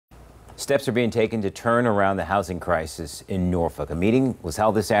Steps are being taken to turn around the housing crisis in Norfolk. A meeting was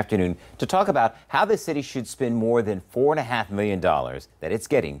held this afternoon to talk about how the city should spend more than $4.5 million that it's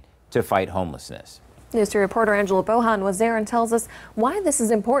getting to fight homelessness. News 3 reporter Angela Bohan was there and tells us why this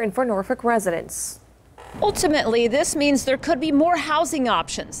is important for Norfolk residents. Ultimately, this means there could be more housing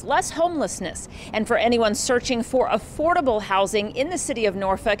options, less homelessness. And for anyone searching for affordable housing in the city of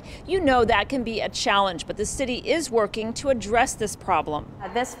Norfolk, you know that can be a challenge, but the city is working to address this problem.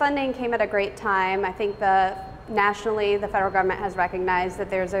 This funding came at a great time. I think nationally, the federal government has recognized that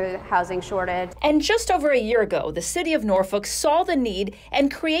there's a housing shortage. And just over a year ago, the city of Norfolk saw the need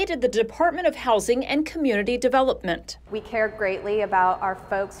and created the Department of Housing and Community Development. We care greatly about our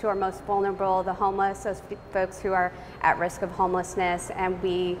folks who are most vulnerable, the homeless, those folks who are at risk of homelessness, and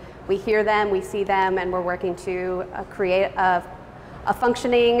we hear them, we see them, and we're working to create a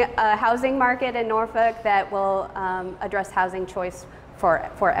functioning housing market in Norfolk that will address housing choice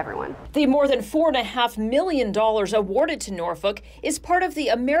for everyone. The more than $4.5 million awarded to Norfolk is part of the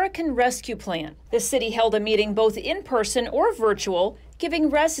American Rescue Plan. The city held a meeting both in person or virtual,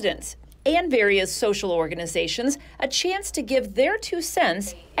 giving residents and various social organizations a chance to give their 2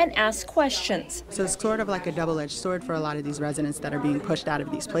 cents and ask questions. So it's sort of like a double-edged sword for a lot of these residents that are being pushed out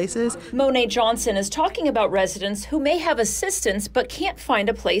of these places. Monet Johnson is talking about residents who may have assistance but can't find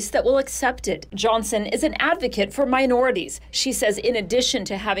a place that will accept it. Johnson is an advocate for minorities. She says in addition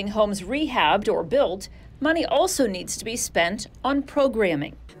to having homes rehabbed or built, money also needs to be spent on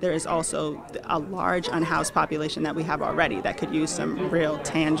programming. There is also a large unhoused population that we have already that could use some real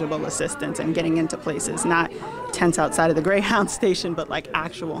tangible assistance in getting into places, not tents outside of the Greyhound station, but like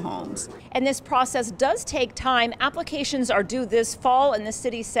actual homes. And this process does take time. Applications are due this fall, and the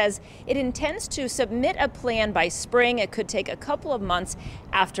city says it intends to submit a plan by spring. It could take a couple of months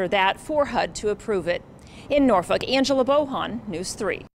after that for HUD to approve it. In Norfolk, Angela Bohan, News 3.